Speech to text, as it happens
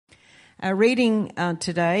Our reading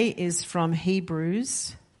today is from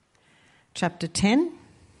Hebrews chapter 10.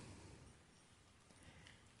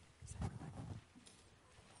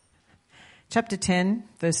 Chapter 10,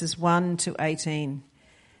 verses 1 to 18.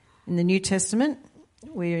 In the New Testament,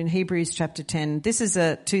 we're in Hebrews chapter 10. This is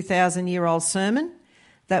a 2,000-year-old sermon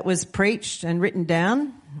that was preached and written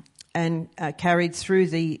down and carried through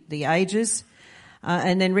the ages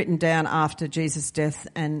and then written down after Jesus' death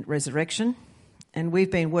and resurrection. And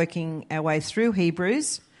we've been working our way through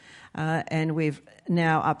Hebrews and we've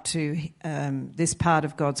now up to this part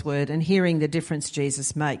of God's Word and hearing the difference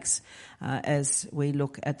Jesus makes as we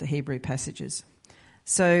look at the Hebrew passages.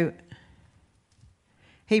 So,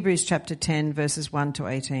 Hebrews chapter 10, verses 1 to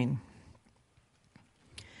 18.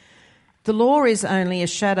 The law is only a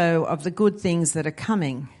shadow of the good things that are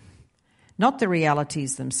coming, not the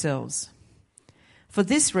realities themselves. For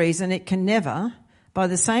this reason, it can never, by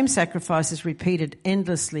the same sacrifices repeated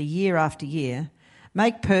endlessly year after year,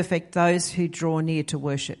 make perfect those who draw near to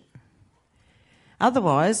worship.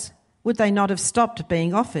 Otherwise, would they not have stopped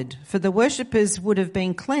being offered? For the worshippers would have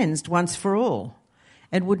been cleansed once for all,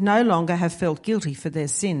 and would no longer have felt guilty for their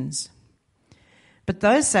sins. But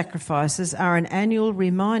those sacrifices are an annual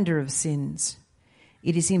reminder of sins.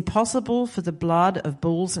 It is impossible for the blood of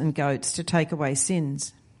bulls and goats to take away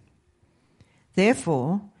sins.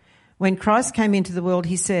 Therefore, when Christ came into the world,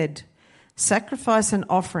 he said, "Sacrifice and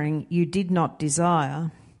offering you did not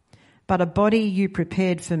desire, but a body you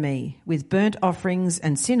prepared for me. With burnt offerings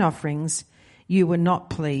and sin offerings you were not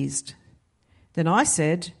pleased. Then I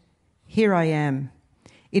said, Here I am.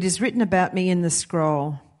 It is written about me in the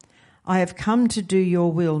scroll. I have come to do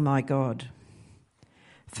your will, my God."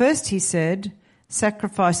 First he said,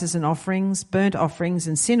 "Sacrifices and offerings, burnt offerings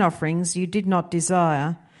and sin offerings you did not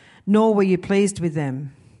desire, nor were you pleased with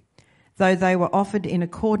them, though they were offered in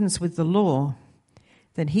accordance with the law."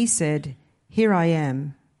 Then he said, "Here I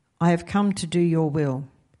am. I have come to do your will."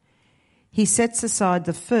 He sets aside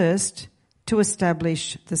the first to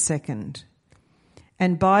establish the second.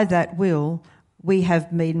 And by that will we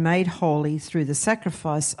have been made holy through the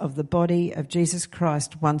sacrifice of the body of Jesus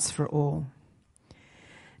Christ once for all.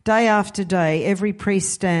 Day after day, every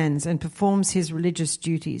priest stands and performs his religious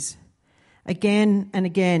duties. Again and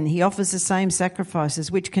again, he offers the same sacrifices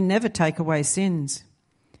which can never take away sins.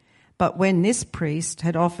 But when this priest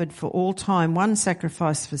had offered for all time one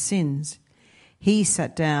sacrifice for sins, he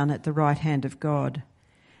sat down at the right hand of God.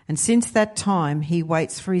 And since that time, he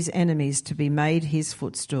waits for his enemies to be made his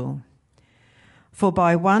footstool. For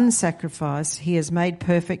by one sacrifice, he has made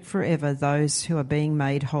perfect forever those who are being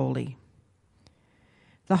made holy.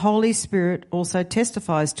 The Holy Spirit also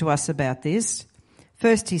testifies to us about this.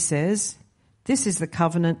 First he says, "This is the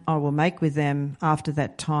covenant I will make with them after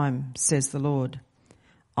that time, says the Lord.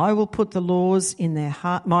 I will put the laws in their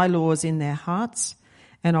heart, my laws in their hearts,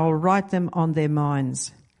 and I will write them on their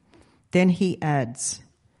minds." Then he adds,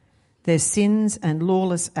 "Their sins and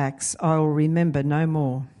lawless acts I will remember no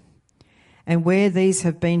more. And where these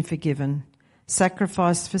have been forgiven,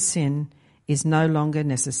 sacrifice for sin is no longer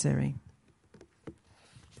necessary."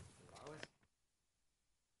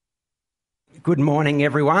 Good morning,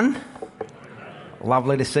 everyone.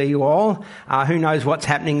 Lovely to see you all. Who knows what's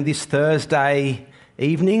happening this Thursday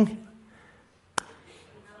evening?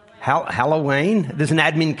 Halloween. There's an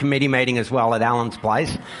admin committee meeting as well at Alan's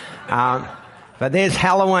place. But there's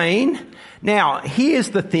Halloween. Now, here's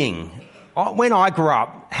the thing. When I grew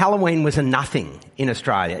up, Halloween was a nothing in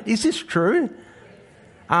Australia. Is this true?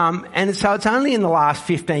 And so it's only in the last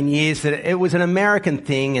 15 years that it was an American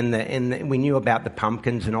thing and we knew about the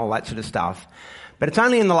pumpkins and all that sort of stuff. But it's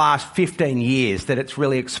only in the last 15 years that it's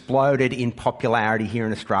really exploded in popularity here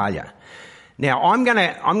in Australia. Now, I'm going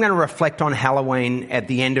to reflect on Halloween at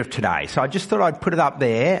the end of today. So I just thought I'd put it up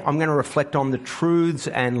there. I'm going to reflect on the truths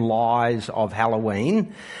and lies of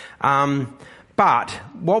Halloween. But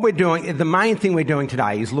what we're doing, the main thing we're doing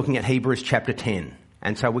today is looking at Hebrews chapter 10.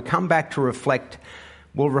 And so we come back to reflect.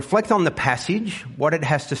 We'll reflect on the passage, what it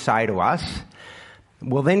has to say to us.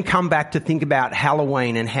 We'll then come back to think about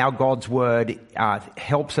Halloween and how God's Word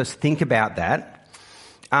helps us think about that.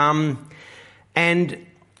 And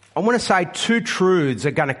I want to say two truths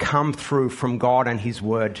are going to come through from God and His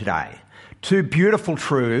Word today. Two beautiful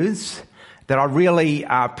truths that I really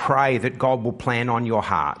pray that God will plant on your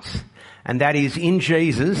hearts. And that is, in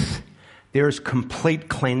Jesus, there is complete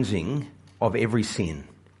cleansing of every sin.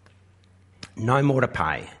 No more to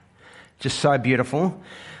pay. Just so beautiful.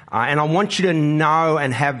 And I want you to know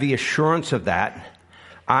and have the assurance of that.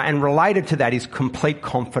 And related to that is complete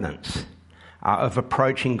confidence of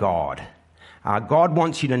approaching God. God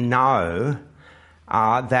wants you to know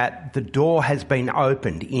that the door has been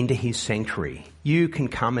opened into his sanctuary. You can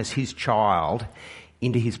come as his child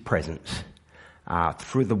into his presence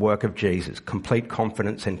through the work of Jesus. Complete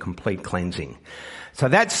confidence and complete cleansing. So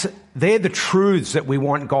they're the truths that we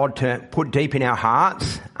want God to put deep in our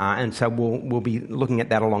hearts, and so we'll be looking at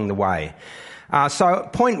that along the way. So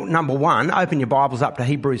point number 1, open your Bibles up to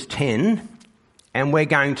Hebrews 10, and we're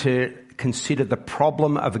going to consider the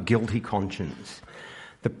problem of a guilty conscience.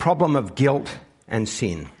 The problem of guilt and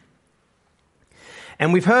sin.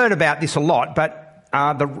 And we've heard about this a lot, but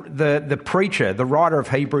the preacher, the writer of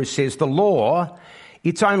Hebrews says the law,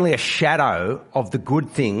 it's only a shadow of the good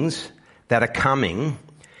things that are coming.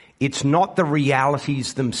 It's not the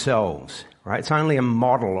realities themselves, right? It's only a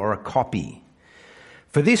model or a copy.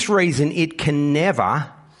 For this reason, it can never,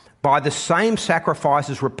 by the same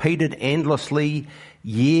sacrifices repeated endlessly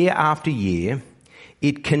year after year,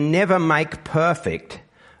 it can never make perfect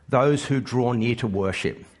those who draw near to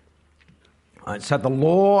worship. So the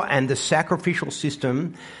law and the sacrificial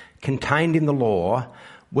system contained in the law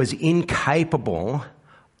was incapable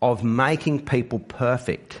of making people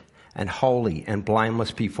perfect and holy and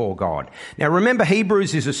blameless before God. Now remember,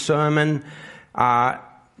 Hebrews is a sermon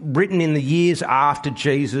written in the years after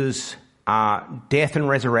Jesus' death and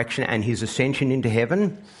resurrection and his ascension into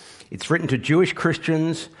heaven. It's written to Jewish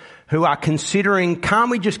Christians who are considering, can't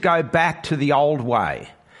we just go back to the old way?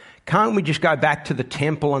 Can't we just go back to the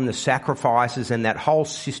temple and the sacrifices and that whole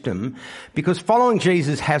system? Because following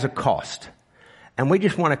Jesus has a cost. And we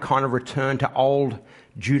just want to kind of return to old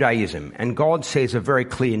Judaism. And God says a very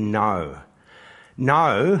clear no.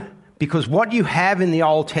 No, because what you have in the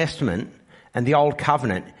Old Testament and the Old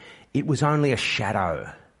Covenant, it was only a shadow.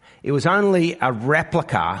 It was only a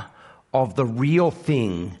replica of the real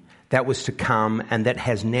thing that was to come and that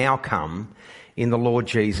has now come in the Lord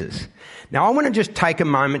Jesus. Now I want to just take a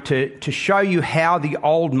moment to show you how the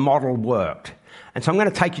old model worked. And so I'm going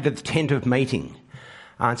to take you to the tent of meeting.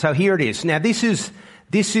 And so here it is. Now this is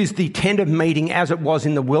the tent of meeting as it was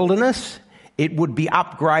in the wilderness. It would be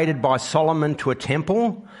upgraded by Solomon to a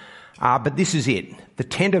temple. But this is it. The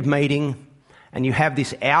tent of meeting, and you have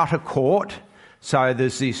this outer court. So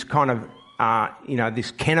there's this kind of,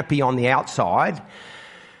 this canopy on the outside.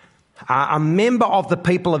 A member of the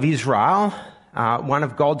people of Israel, one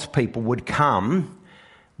of God's people, would come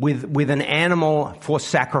with an animal for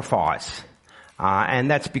sacrifice. And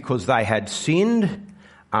that's because they had sinned.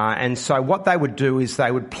 And so what they would do is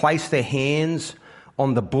they would place their hands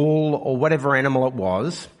on the bull or whatever animal it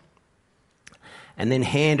was and then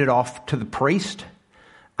hand it off to the priest.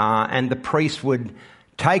 And the priest would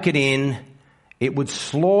take it in, it would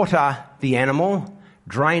slaughter the animal,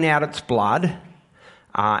 drain out its blood,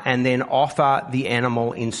 and then offer the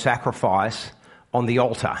animal in sacrifice on the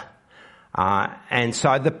altar. And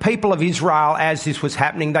so the people of Israel, as this was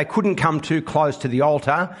happening, they couldn't come too close to the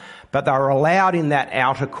altar, but they were allowed in that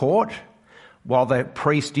outer court while the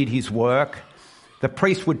priest did his work. The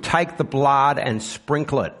priest would take the blood and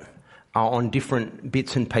sprinkle it on different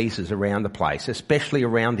bits and pieces around the place, especially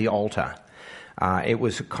around the altar. It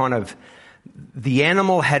was kind of, the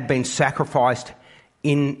animal had been sacrificed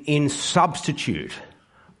in substitute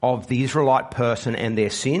of the Israelite person and their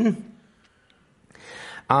sin.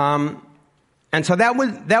 And so that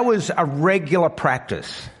was a regular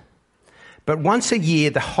practice. But once a year,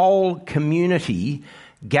 the whole community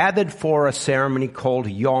gathered for a ceremony called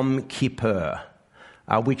Yom Kippur,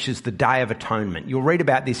 which is the Day of Atonement. You'll read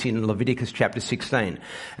about this in Leviticus chapter 16.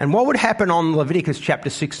 And what would happen on Leviticus chapter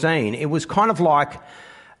 16, it was kind of like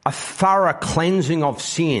a thorough cleansing of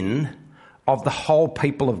sin of the whole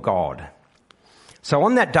people of God. So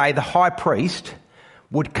on that day, the high priest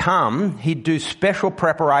would come, he'd do special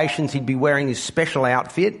preparations, he'd be wearing his special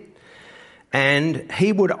outfit, and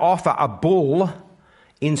he would offer a bull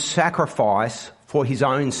in sacrifice for his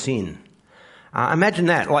own sin. Imagine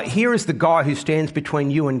that. Like, here is the guy who stands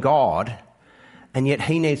between you and God, and yet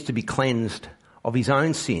he needs to be cleansed of his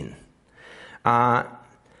own sin.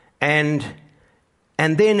 And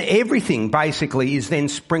then everything basically is then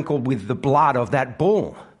sprinkled with the blood of that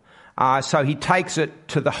bull. So he takes it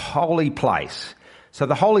to the holy place. So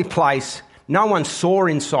the holy place, no one saw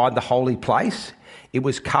inside the holy place. It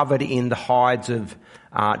was covered in the hides of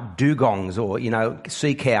dugongs or,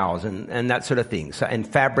 sea cows and that sort of thing, so, and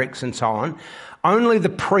fabrics and so on. Only the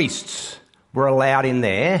priests were allowed in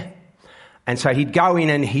there. And so he'd go in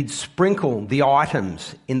and he'd sprinkle the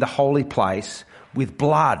items in the holy place with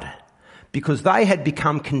blood because they had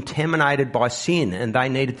become contaminated by sin and they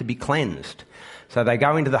needed to be cleansed. So they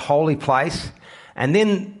go into the holy place, and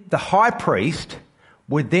then the high priest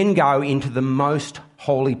would then go into the most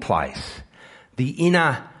holy place, the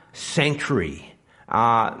inner sanctuary,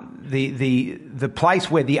 the place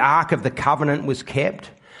where the Ark of the Covenant was kept,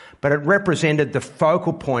 but it represented the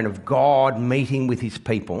focal point of God meeting with his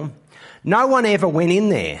people. No one ever went in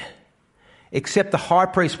there except the high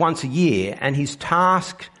priest once a year, and his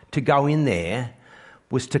task to go in there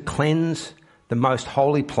was to cleanse the most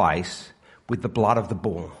holy place with the blood of the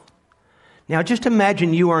bull. Now just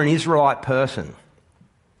imagine you are an Israelite person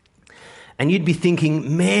and you'd be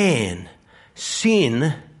thinking, man,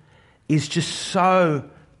 sin is just so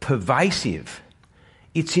pervasive.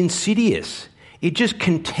 It's insidious. It just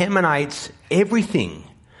contaminates everything,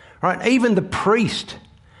 right? Even the priest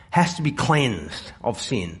has to be cleansed of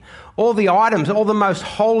sin. All the items, all the most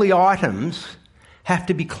holy items have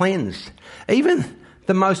to be cleansed. Even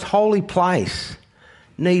the most holy place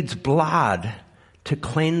needs blood to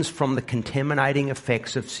cleanse from the contaminating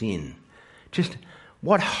effects of sin. Just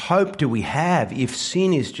what hope do we have if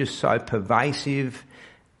sin is just so pervasive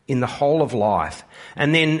in the whole of life?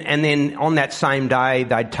 And then on that same day,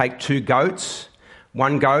 they'd take 2 goats.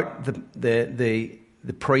 One goat, the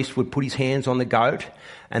priest would put his hands on the goat,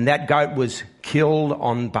 and that goat was killed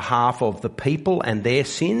on behalf of the people and their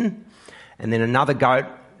sin. And then another goat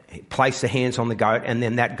placed the hands on the goat, and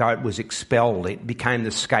then that goat was expelled. It became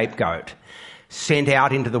the scapegoat, sent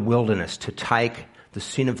out into the wilderness to take the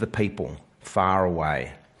sin of the people far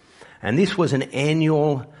away. And this was an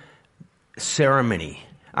annual ceremony.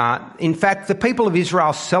 In fact, the people of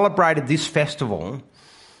Israel celebrated this festival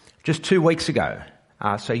just 2 weeks ago.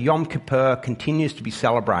 So Yom Kippur continues to be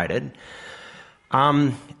celebrated.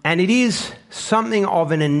 And it is something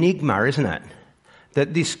of an enigma, isn't it?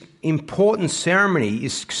 That this important ceremony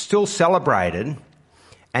is still celebrated,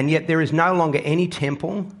 and yet there is no longer any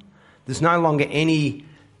temple. There's no longer any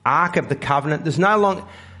Ark of the Covenant.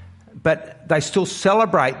 But they still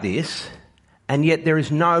celebrate this, and yet there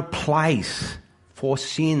is no place for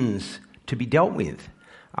sins to be dealt with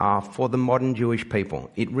for the modern Jewish people.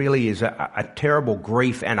 It really is a terrible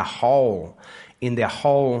grief and a hole in their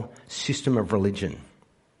whole system of religion.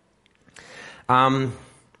 Now,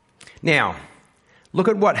 look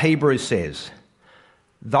at what Hebrews says.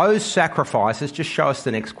 Those sacrifices, just show us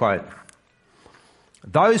the next quote.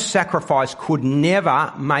 Those sacrifices could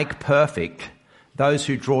never make perfect those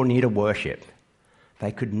who draw near to worship.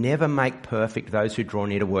 They could never make perfect those who draw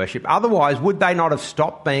near to worship. Otherwise, would they not have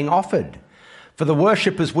stopped being offered? For the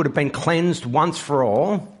worshippers would have been cleansed once for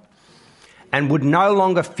all and would no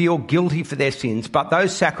longer feel guilty for their sins, but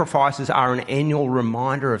those sacrifices are an annual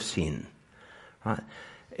reminder of sin. Right?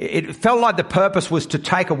 It felt like the purpose was to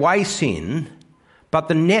take away sin, but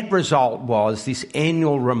the net result was this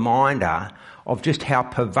annual reminder of just how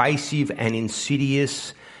pervasive and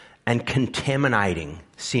insidious and contaminating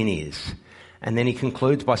sin is. And then he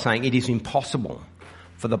concludes by saying it is impossible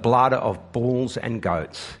for the blood of bulls and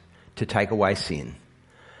goats to take away sin.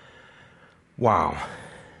 Wow.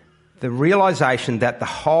 The realization that the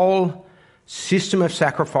whole system of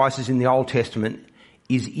sacrifices in the Old Testament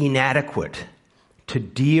is inadequate to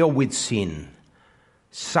deal with sin.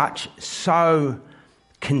 So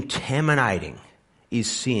contaminating is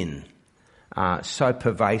sin, so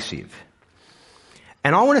pervasive.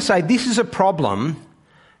 And I want to say this is a problem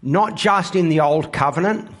not just in the Old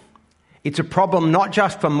Covenant. It's a problem not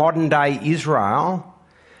just for modern day Israel,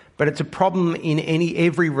 but it's a problem in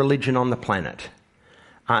every religion on the planet.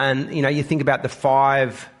 And, you think about the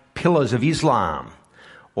 5 pillars of Islam,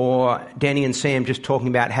 or Danny and Sam just talking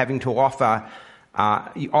about having to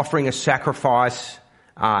offering a sacrifice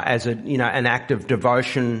as an act of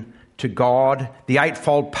devotion to God, the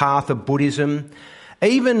Eightfold Path of Buddhism.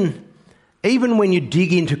 Even when you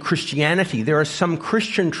dig into Christianity, there are some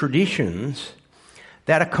Christian traditions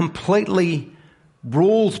that are completely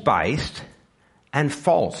rules-based and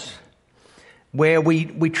false, where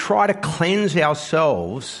we try to cleanse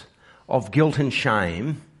ourselves of guilt and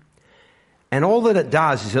shame, and all that it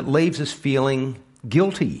does is it leaves us feeling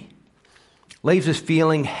guilty, leaves us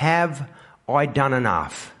feeling, have I done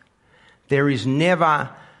enough? There is never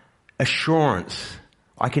assurance.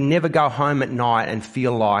 I can never go home at night and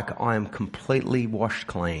feel like I am completely washed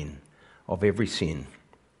clean of every sin.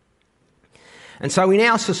 And so in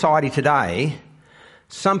our society today,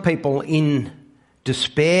 some people in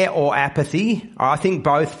despair or apathy, I think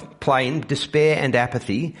both play in despair and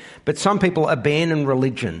apathy, but some people abandon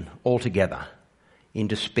religion altogether in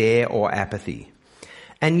despair or apathy.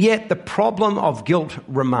 And yet the problem of guilt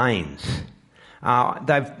remains.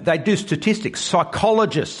 They do statistics.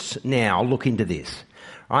 Psychologists now look into this.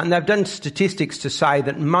 Right? And they've done statistics to say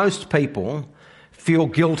that most people feel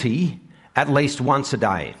guilty at least once a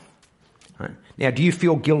day. Right? Now, do you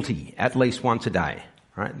feel guilty at least once a day?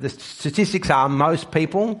 Right? The statistics are most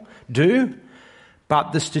people do,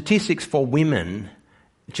 But the statistics for women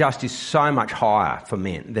just is so much higher for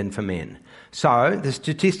men than for men. So the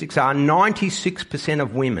statistics are 96%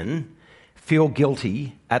 of women feel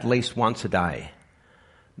guilty at least once a day.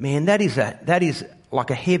 Man, that is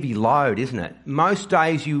like a heavy load, isn't it? Most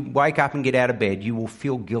days you wake up and get out of bed, you will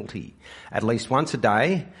feel guilty at least once a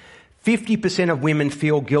day. 50% of women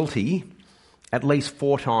feel guilty at least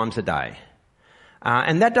 4 times a day.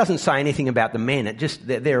 And that doesn't say anything about the men.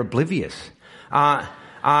 They're oblivious.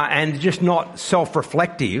 And just not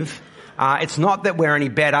self-reflective. It's not that we're any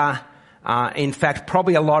better. In fact,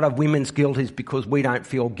 probably a lot of women's guilt is because we don't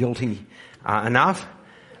feel guilty enough.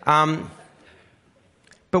 But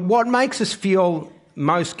what makes us feel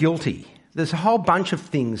most guilty? There's a whole bunch of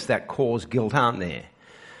things that cause guilt, aren't there?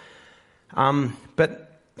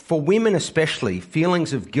 But for women especially,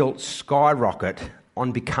 feelings of guilt skyrocket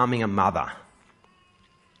on becoming a mother.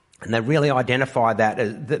 And they really identify that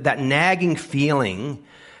as that nagging feeling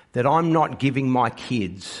that I'm not giving my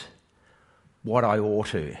kids what I ought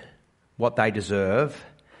to, what they deserve,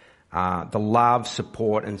 the love,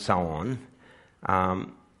 support and so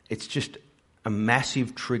on. It's just a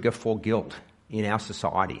massive trigger for guilt in our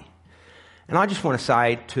society. And I just want to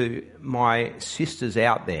say to my sisters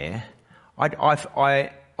out there,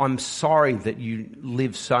 I'm sorry that you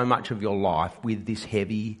live so much of your life with this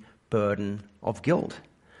heavy burden of guilt.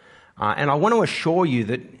 And I want to assure you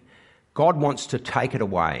that God wants to take it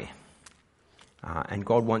away. And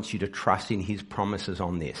God wants you to trust in his promises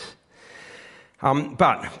on this.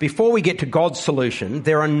 But before we get to God's solution,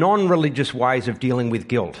 there are non-religious ways of dealing with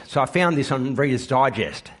guilt. So I found this on Reader's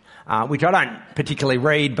Digest, which I don't particularly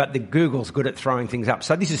read, but the Google's good at throwing things up.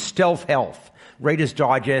 So this is Stealth Health, Reader's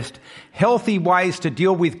Digest, healthy ways to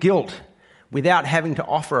deal with guilt without having to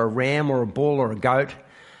offer a ram or a bull or a goat.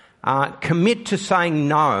 Commit to saying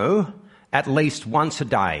no at least once a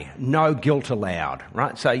day. No guilt allowed,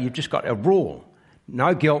 right? So you've just got a rule.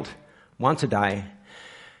 No guilt, once a day.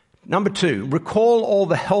 Number 2, recall all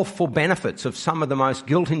the healthful benefits of some of the most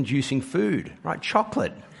guilt-inducing food, right?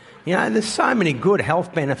 Chocolate. You know, there's so many good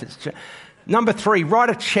health benefits. Number 3,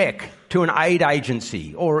 write a check to an aid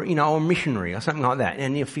agency or, a missionary or something like that,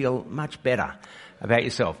 and you feel much better about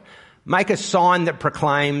yourself. Make a sign that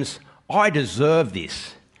proclaims, I deserve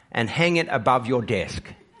this, and hang it above your desk.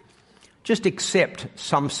 Just accept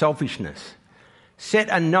some selfishness. Set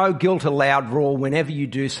a no guilt allowed rule whenever you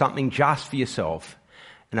do something just for yourself.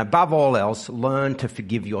 And above all else, learn to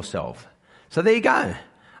forgive yourself. So there you go.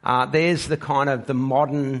 There's the kind of the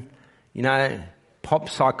modern, pop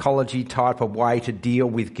psychology type of way to deal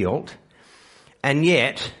with guilt. And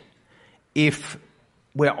yet, if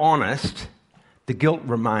we're honest, the guilt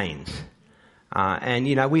remains.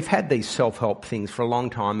 And we've had these self-help things for a long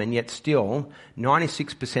time, and yet still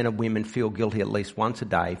 96% of women feel guilty at least once a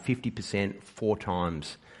day, 50% 4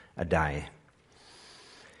 times a day.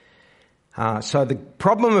 So the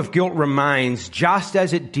problem of guilt remains just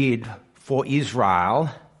as it did for Israel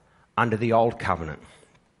under the Old Covenant.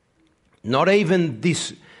 Not even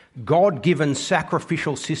this God-given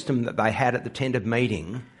sacrificial system that they had at the tent of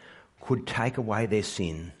meeting could take away their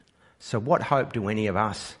sin. So what hope do any of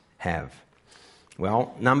us have?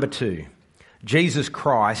 Well, number 2, Jesus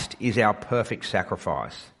Christ is our perfect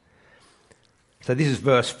sacrifice. So this is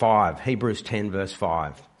verse 5, Hebrews 10 verse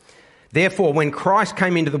 5. Therefore, when Christ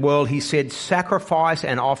came into the world, he said, sacrifice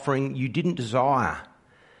and offering you didn't desire,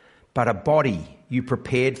 but a body you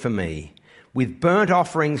prepared for me. With burnt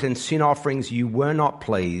offerings and sin offerings you were not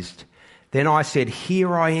pleased. Then I said,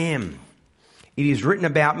 here I am. It is written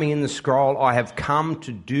about me in the scroll, I have come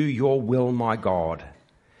to do your will, my God.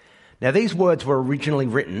 Now these words were originally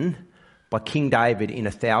written by King David in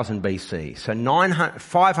 1000 BC. So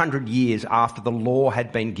 500 years after the law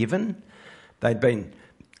had been given. They'd been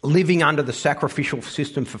living under the sacrificial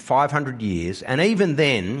system for 500 years. And even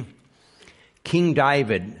then, King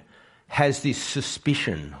David has this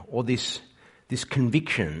suspicion or this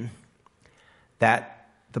conviction that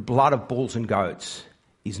the blood of bulls and goats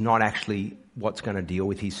is not actually what's going to deal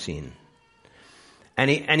with his sin. And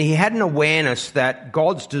he had an awareness that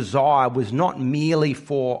God's desire was not merely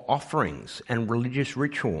for offerings and religious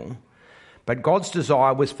ritual, but God's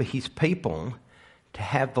desire was for his people to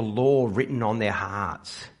have the law written on their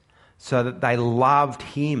hearts so that they loved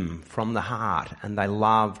him from the heart and they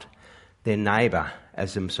loved their neighbour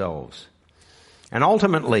as themselves. And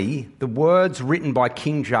ultimately, the words written by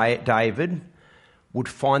King David would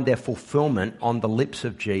find their fulfilment on the lips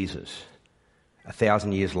of Jesus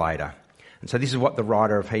 1,000 years later. And so this is what the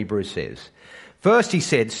writer of Hebrews says. First he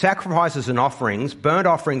said, sacrifices and offerings, burnt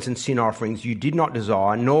offerings and sin offerings you did not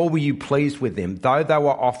desire, nor were you pleased with them, though they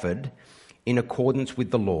were offered in accordance with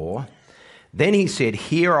the law. Then he said,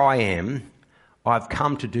 "Here I am. I've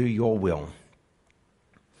come to do your will."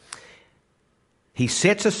 He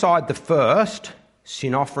sets aside the first,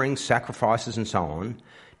 sin offerings, sacrifices and so on,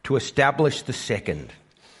 to establish the second.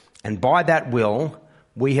 And by that will,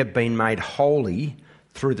 we have been made holy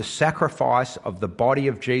through the sacrifice of the body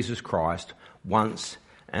of Jesus Christ once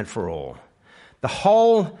and for all. The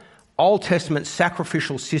whole Old Testament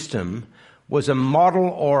sacrificial system was a model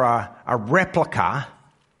or a replica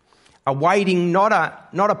awaiting not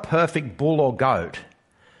a perfect bull or goat,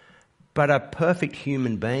 but a perfect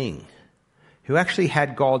human being who actually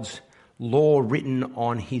had God's law written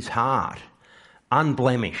on his heart,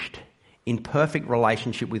 unblemished, in perfect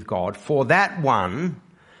relationship with God, for that one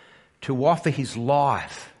to offer his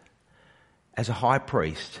life as a high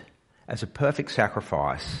priest, as a perfect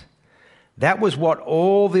sacrifice. That was what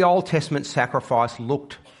all the Old Testament sacrifice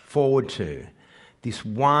looked forward to, this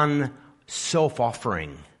one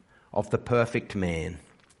self-offering of the perfect man.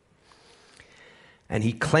 And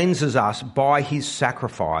he cleanses us by his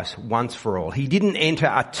sacrifice once for all. He didn't enter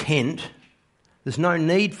a tent. There's no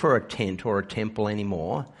need for a tent or a temple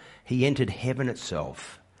anymore. He entered heaven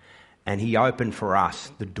itself, and he opened for us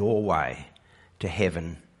the doorway to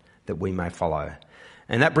heaven that we may follow.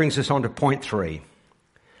 And that brings us on to point 3.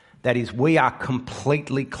 That is, we are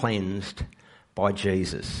completely cleansed by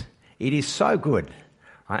Jesus. It is so good.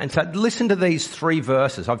 And so listen to these 3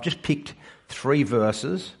 verses. I've just picked 3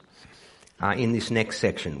 verses in this next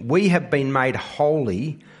section. We have been made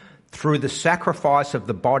holy through the sacrifice of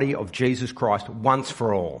the body of Jesus Christ once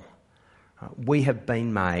for all. We have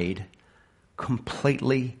been made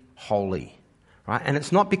completely holy. Right? And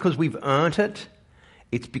it's not because we've earned it.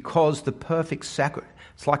 It's because the perfect sacrifice,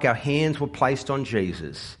 it's like our hands were placed on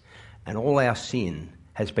Jesus and all our sin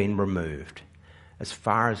has been removed as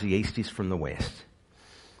far as the east is from the west.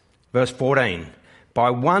 Verse 14, by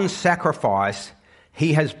one sacrifice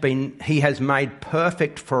he has made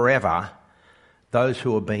perfect forever those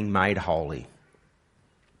who are being made holy.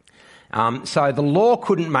 So the law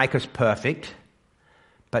couldn't make us perfect,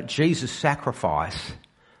 but Jesus' sacrifice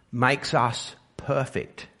makes us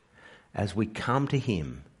perfect as we come to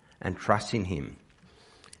him and trust in him.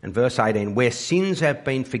 And verse 18, where sins have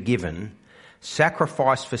been forgiven,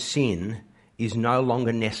 sacrifice for sin is no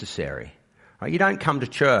longer necessary. You don't come to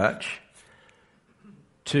church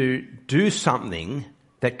to do something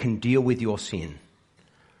that can deal with your sin.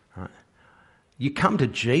 You come to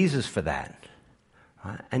Jesus for that.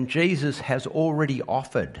 And Jesus has already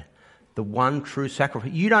offered the one true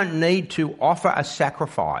sacrifice. You don't need to offer a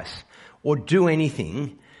sacrifice or do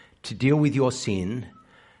anything to deal with your sin.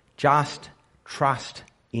 Just trust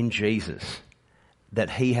in Jesus that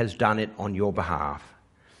he has done it on your behalf.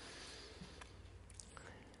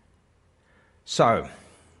 So,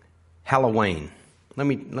 Halloween. Let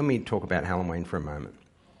me talk about Halloween for a moment.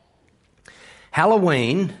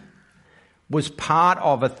 Halloween was part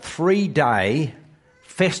of a 3-day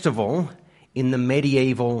festival in the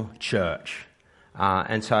medieval church.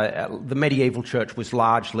 And so the medieval church was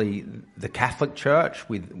largely the Catholic Church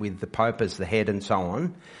with the Pope as the head and so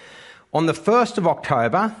on. On the 1st of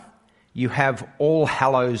October, you have All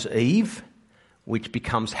Hallows Eve, which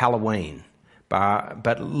becomes Halloween.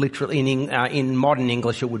 But literally in modern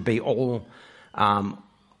English, it would be All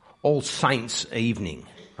Saints Evening.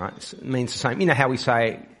 Right? It means the same. You know how we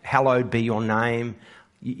say, hallowed be your name.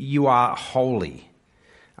 You are holy,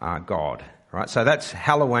 God. Right? So that's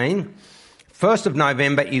Halloween. 1st of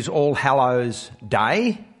November is All Hallows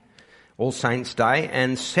Day, All Saints Day,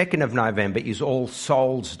 and 2nd of November is All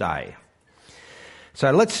Souls Day.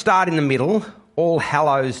 So let's start in the middle, All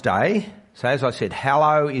Hallows Day. So as I said,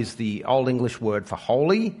 hallow is the Old English word for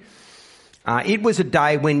holy. It was a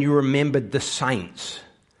day when you remembered the saints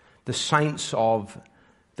of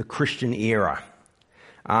the Christian era.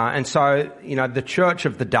 And so, the church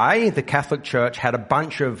of the day, the Catholic Church, had a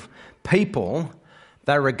bunch of people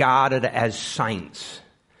they regarded as saints.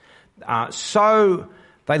 So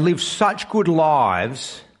they lived such good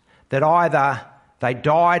lives that either they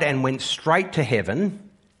died and went straight to heaven,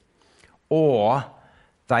 or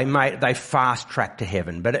they fast-tracked to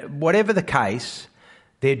heaven. But whatever the case,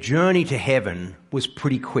 their journey to heaven was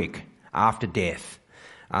pretty quick after death.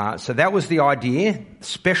 So that was the idea.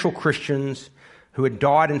 Special Christians who had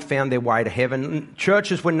died and found their way to heaven.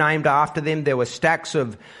 Churches were named after them. There were stacks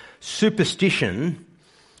of superstition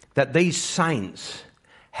that these saints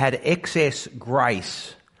had excess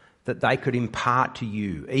grace that they could impart to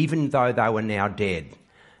you, even though they were now dead.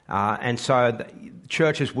 And so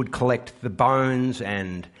churches would collect the bones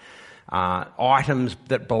and items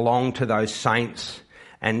that belonged to those saints.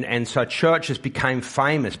 And so churches became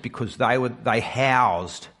famous because they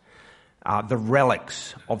housed the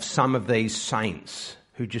relics of some of these saints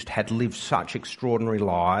who just had lived such extraordinary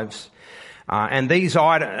lives. And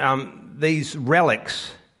these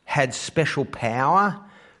relics had special power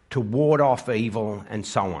to ward off evil and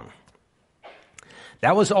so on.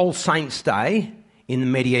 That was All Saints' Day in the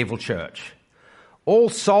medieval church. All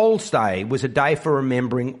Souls' Day was a day for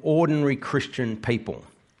remembering ordinary Christian people,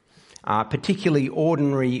 particularly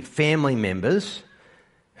ordinary family members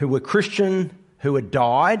who were Christian, who had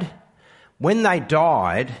died. When they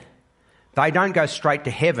died, they don't go straight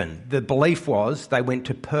to heaven. The belief was they went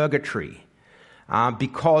to purgatory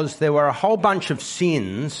because there were a whole bunch of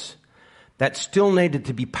sins that still needed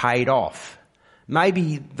to be paid off.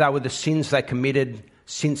 Maybe they were the sins they committed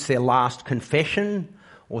since their last confession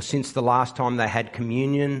or since the last time they had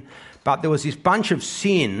communion, but there was this bunch of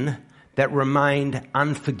sin that remained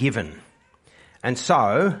unforgiven. And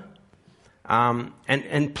so,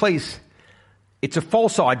 and please, it's a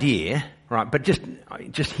false idea, right? But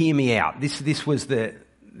just hear me out. This was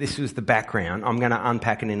the background. I'm going to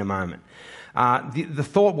unpack it in a moment. The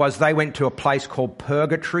thought was they went to a place called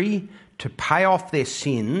purgatory to pay off their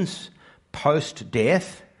sins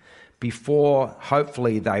post-death before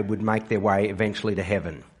hopefully they would make their way eventually to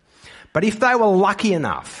heaven. But if they were lucky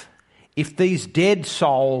enough, if these dead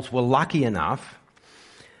souls were lucky enough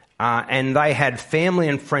and they had family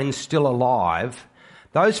and friends still alive,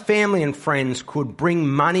 those family and friends could bring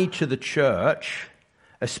money to the church,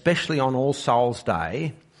 especially on All Souls'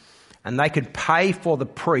 Day, and they could pay for the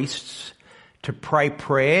priests to pray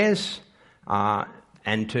prayers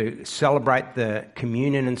and to celebrate the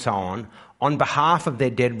communion and so on behalf of their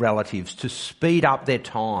dead relatives to speed up their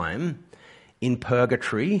time in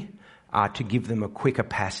purgatory to give them a quicker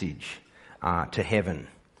passage to heaven.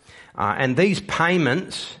 And these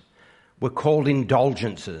payments were called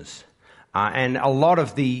indulgences. And a lot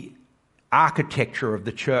of the architecture of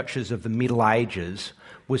the churches of the Middle Ages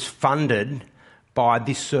was funded by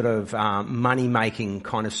this sort of money-making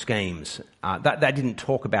kind of schemes. They didn't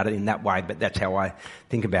talk about it in that way, but that's how I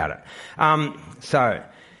think about it. So,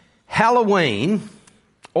 Halloween,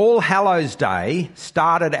 All Hallows Day,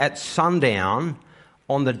 started at sundown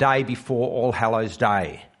on the day before All Hallows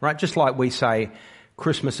Day, right? Just like we say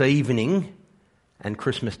Christmas evening and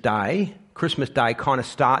Christmas Day. Christmas Day kind of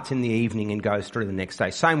starts in the evening and goes through the next day.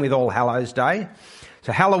 Same with All Hallows Day.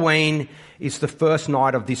 So Halloween is the first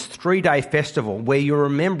night of this 3-day festival where you're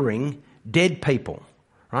remembering dead people,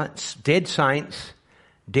 right? Dead saints,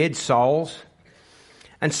 dead souls.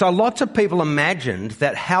 And so lots of people imagined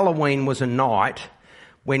that Halloween was a night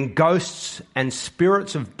when ghosts and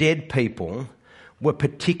spirits of dead people were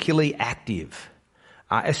particularly active,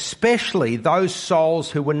 especially those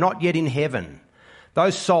souls who were not yet in heaven.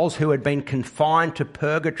 Those souls who had been confined to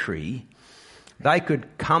purgatory, they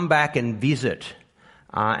could come back and visit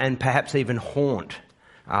and perhaps even haunt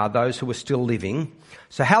those who were still living.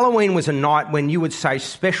 So Halloween was a night when you would say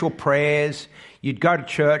special prayers, you'd go to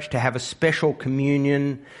church to have a special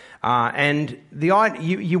communion, and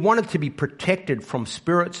you wanted to be protected from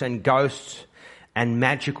spirits and ghosts and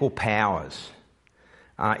magical powers.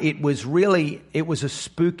 It was a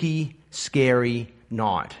spooky, scary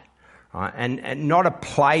night. And not a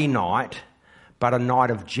play night, but a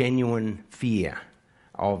night of genuine fear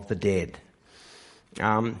of the dead.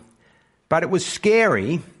 But it was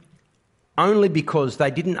scary only because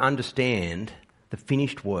they didn't understand the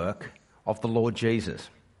finished work of the Lord Jesus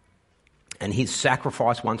and his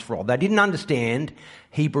sacrifice once for all. They didn't understand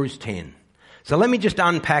Hebrews 10. So let me just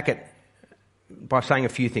unpack it by saying a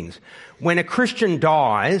few things. When a Christian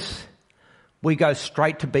dies, we go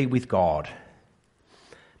straight to be with God,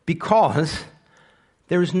 because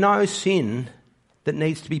there is no sin that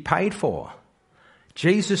needs to be paid for.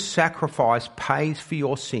 Jesus' sacrifice pays for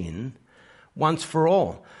your sin once for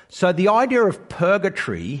all. So the idea of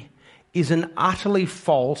purgatory is an utterly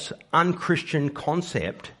false, unchristian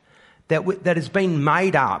concept that has been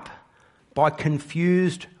made up by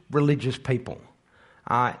confused religious people.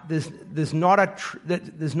 There's not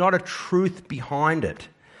a truth behind it.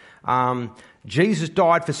 Jesus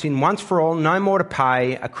died for sin once for all, no more to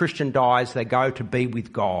pay. A Christian dies, they go to be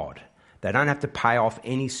with God. They don't have to pay off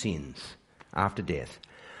any sins after death.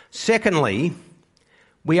 Secondly,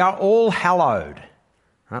 we are all hallowed.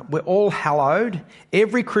 Right? We're all hallowed.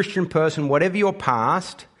 Every Christian person, whatever your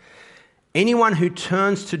past, anyone who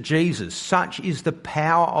turns to Jesus, such is the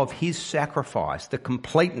power of his sacrifice, the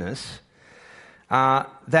completeness,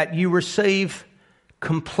 that you receive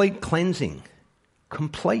complete cleansing.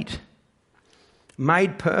 Complete.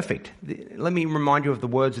 Made perfect. Let me remind you of the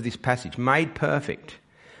words of this passage. Made perfect.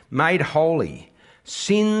 Made holy.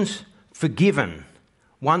 Sins forgiven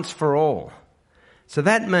once for all. So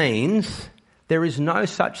that means there is no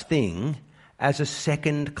such thing as a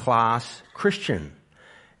second-class Christian.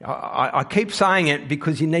 I keep saying it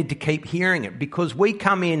because you need to keep hearing it, because we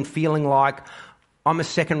come in feeling like I'm a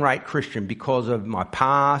second-rate Christian because of my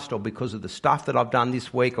past or because of the stuff that I've done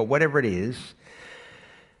this week or whatever it is.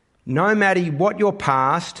 No matter what your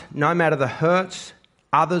past, no matter the hurts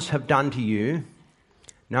others have done to you,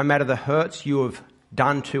 no matter the hurts you have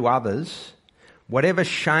done to others, whatever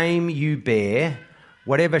shame you bear,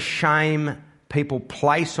 whatever shame people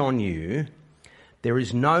place on you, there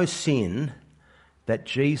is no sin that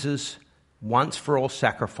Jesus' once for all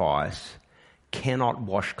sacrifice cannot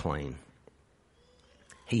wash clean.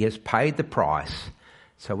 He has paid the price,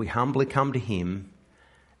 so we humbly come to him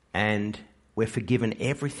and we're forgiven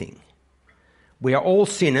everything. We are all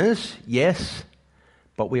sinners, yes,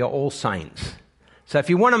 but we are all saints. So if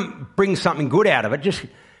you want to bring something good out of it, just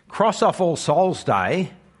cross off All Souls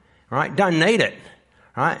Day, right? Don't need it,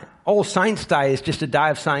 right? All Saints Day is just a day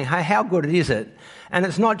of saying, hey, how good is it? And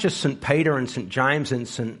it's not just St. Peter and St. James and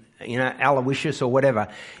St. Aloysius or whatever.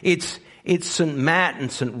 It's St. Matt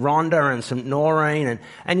and St. Rhonda and St. Noreen,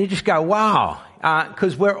 and you just go, wow,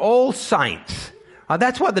 because we're all saints.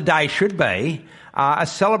 That's what the day should be, a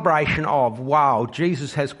celebration of, wow,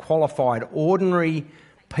 Jesus has qualified ordinary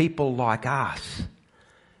people like us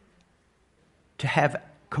to have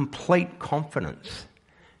complete confidence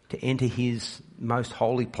to enter his most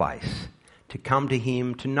holy place, to come to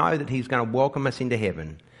him, to know that he's going to welcome us into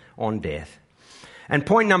heaven on death. And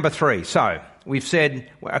point number 3. So we've said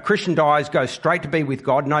a Christian dies, goes straight to be with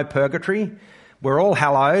God, no purgatory. We're all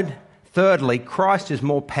hallowed. Thirdly, Christ is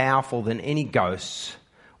more powerful than any ghosts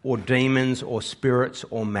or demons or spirits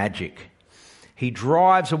or magic. He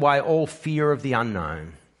drives away all fear of the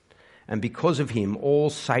unknown. And because of him, all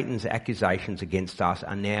Satan's accusations against us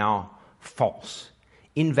are now false,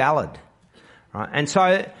 invalid. Right? And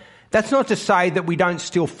so that's not to say that we don't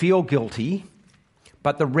still feel guilty,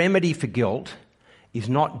 but the remedy for guilt is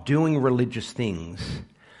not doing religious things.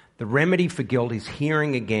 The remedy for guilt is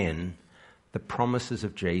hearing again the promises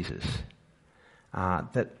of Jesus,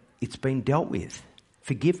 that it's been dealt with,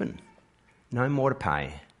 forgiven, no more to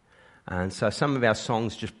pay. And so some of our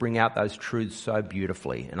songs just bring out those truths so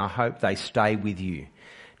beautifully, and I hope they stay with you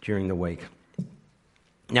during the week.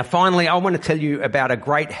 Now finally, I want to tell you about a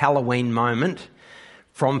great Halloween moment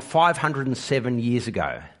from 507 years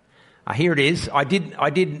ago. Here it is. I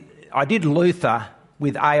did Luther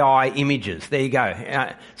with AI images. There you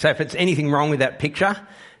go. So if it's anything wrong with that picture,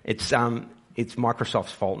 it's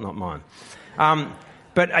Microsoft's fault, not mine.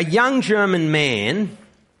 But a young German man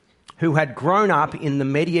who had grown up in the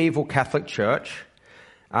medieval Catholic Church,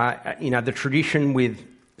 the tradition with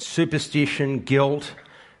superstition, guilt.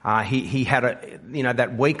 He had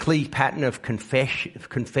that weekly pattern of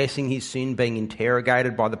confessing his sin, being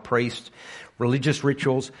interrogated by the priest, religious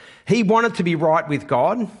rituals. He wanted to be right with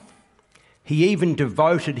God. He even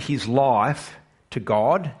devoted his life to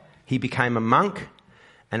God. He became a monk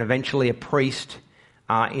and eventually a priest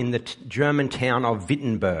in the German town of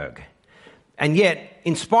Wittenberg. And yet,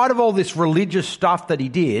 in spite of all this religious stuff that he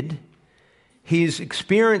did, his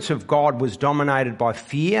experience of God was dominated by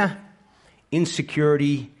fear,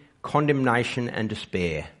 insecurity, condemnation and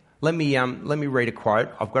despair. Let me read a quote.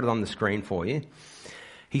 I've got it on the screen for you.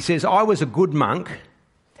 He says, "I was a good monk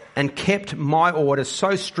and kept my orders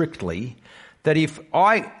so strictly that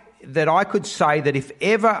I could say that if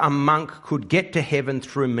ever a monk could get to heaven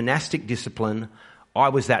through monastic discipline, I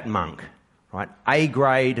was that monk." Right?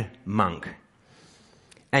 A-grade monk.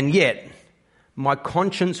 And yet, my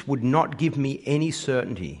conscience would not give me any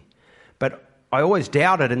certainty. But I always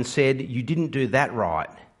doubted and said, you didn't do that right.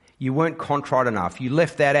 You weren't contrite enough. You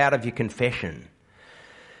left that out of your confession.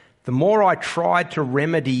 The more I tried to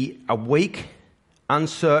remedy a weak,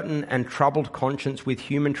 uncertain and troubled conscience with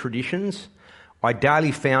human traditions, I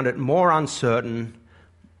daily found it more uncertain,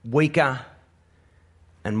 weaker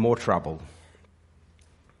and more troubled.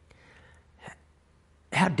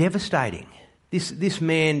 How devastating. This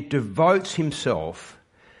man devotes himself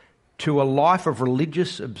to a life of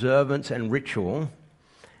religious observance and ritual,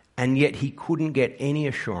 and yet he couldn't get any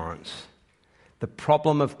assurance. The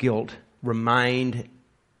problem of guilt remained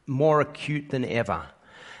more acute than ever.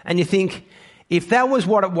 And you think, if that was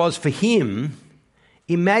what it was for him,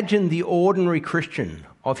 imagine the ordinary Christian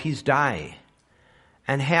of his day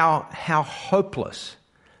and how hopeless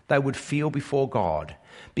they would feel before God.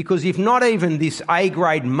 Because if not even this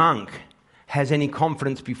A-grade monk has any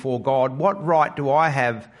confidence before God, what right do I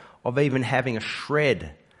have of even having a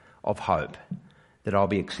shred of hope that I'll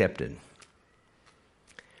be accepted?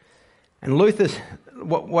 And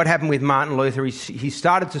what happened with Martin Luther is he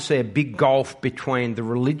started to see a big gulf between the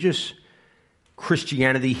religious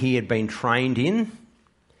Christianity he had been trained in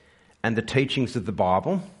and the teachings of the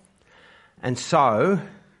Bible. And so,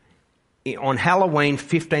 on Halloween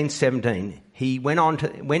 1517, he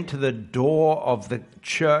went to the door of the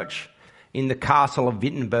church in the castle of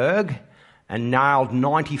Wittenberg and nailed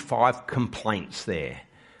 95 complaints there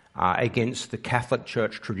against the Catholic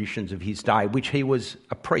Church traditions of his day, which he was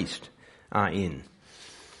a priest in.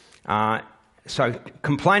 So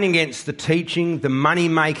complaining against the teaching, the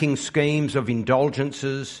money-making schemes of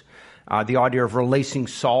indulgences, the idea of releasing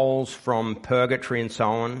souls from purgatory and so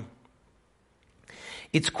on.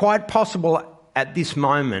 It's quite possible at this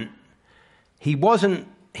moment he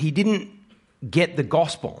didn't get the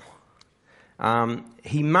gospel.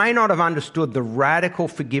 He may not have understood the radical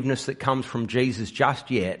forgiveness that comes from Jesus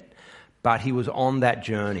just yet, but he was on that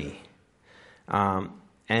journey. And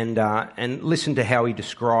listen to how he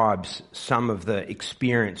describes some of the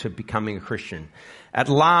experience of becoming a Christian. At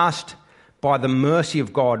last, by the mercy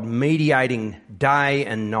of God, mediating day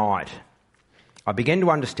and night, I began to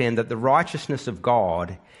understand that the righteousness of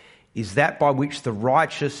God is that by which the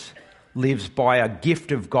righteous lives by a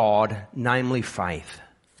gift of God, namely faith.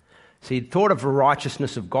 So he'd thought of the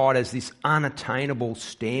righteousness of God as this unattainable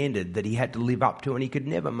standard that he had to live up to and he could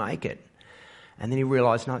never make it. And then he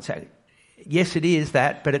realised, no, yes, it is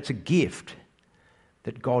that, but it's a gift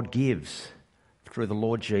that God gives through the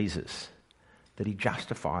Lord Jesus, that he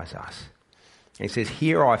justifies us. And he says,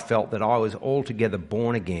 here I felt that I was altogether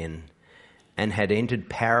born again and had entered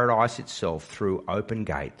paradise itself through open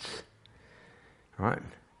gates. Right?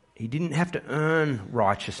 He didn't have to earn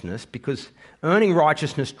righteousness because earning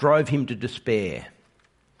righteousness drove him to despair.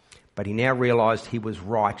 But he now realised he was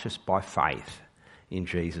righteous by faith in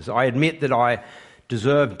Jesus. I admit that I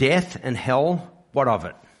deserve death and hell. What of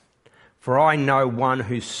it? For I know one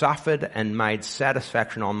who suffered and made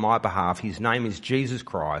satisfaction on my behalf. His name is Jesus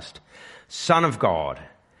Christ, Son of God.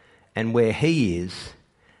 And where he is,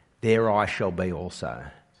 there I shall be also.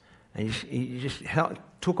 And he just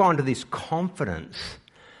took on to this confidence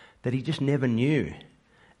that he just never knew.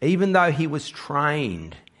 Even though he was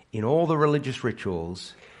trained in all the religious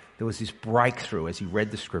rituals, there was this breakthrough as he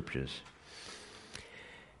read the scriptures.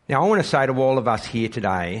 Now I want to say to all of us here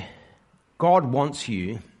today, God wants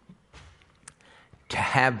you to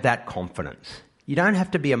have that confidence. You don't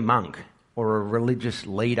have to be a monk or a religious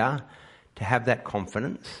leader to have that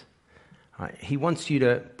confidence. Right? He wants you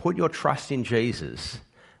to put your trust in Jesus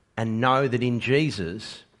and know that in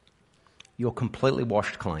Jesus you're completely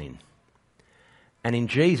washed clean. And in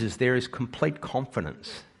Jesus there is complete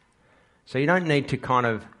confidence. So you don't need to kind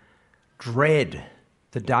of dread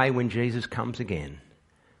the day when Jesus comes again,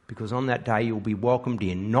 because on that day you'll be welcomed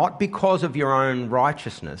in, not because of your own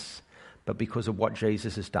righteousness, but because of what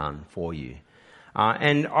Jesus has done for you.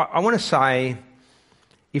 And I want to say,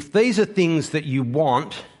 if these are things that you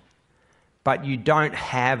want, but you don't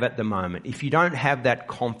have at the moment, if you don't have that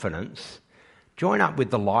confidence, join up with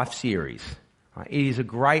the Life series. It is a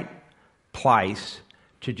great place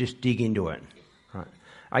to just dig into it.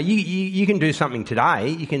 You can do something today.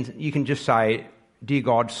 You can just say, dear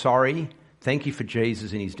God, sorry, thank you for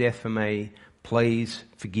Jesus and his death for me. Please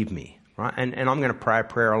forgive me. Right? And I'm going to pray a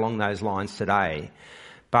prayer along those lines today.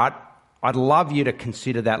 But I'd love you to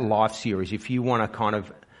consider that Life series if you want to kind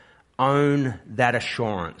of own that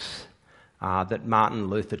assurance that Martin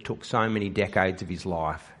Luther took so many decades of his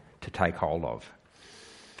life to take hold of.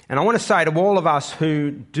 And I want to say to all of us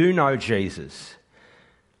who do know Jesus,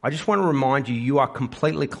 I just want to remind you, you are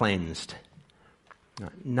completely cleansed.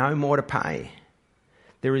 No more to pay.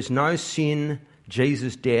 There is no sin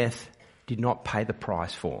Jesus' death did not pay the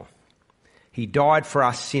price for. He died for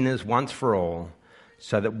us sinners once for all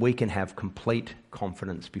so that we can have complete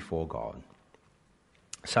confidence before God.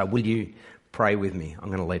 So will you pray with me? I'm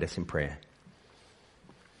going to lead us in prayer.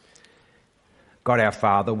 God our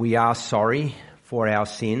Father, we are sorry for our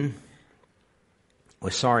sin. We're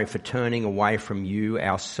sorry for turning away from you,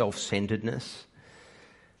 our self-centeredness,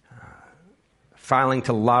 failing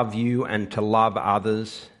to love you and to love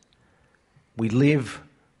others. We live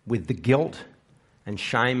with the guilt and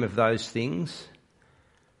shame of those things.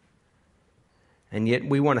 And yet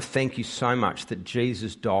we want to thank you so much that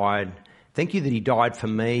Jesus died. Thank you that he died for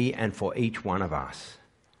me and for each one of us.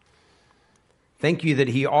 Thank you that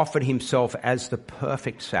he offered himself as the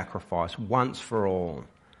perfect sacrifice once for all.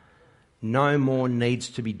 No more needs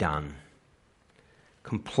to be done.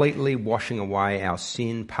 Completely washing away our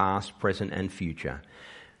sin, past, present and future.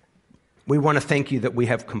 We want to thank you that we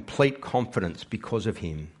have complete confidence because of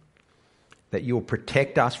him. That you'll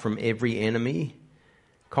protect us from every enemy.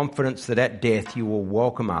 confidence that at death you will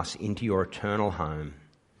welcome us into your eternal home.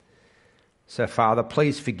 So, Father,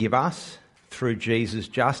 please forgive us through Jesus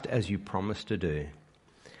just as you promised to do.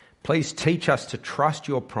 Please teach us to trust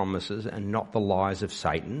your promises and not the lies of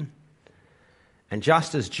Satan. And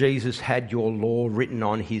just as Jesus had your law written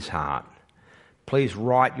on his heart, please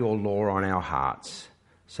write your law on our hearts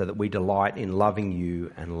so that we delight in loving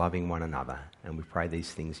you and loving one another. And we pray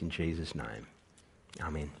these things in Jesus' name.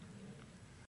 Amen.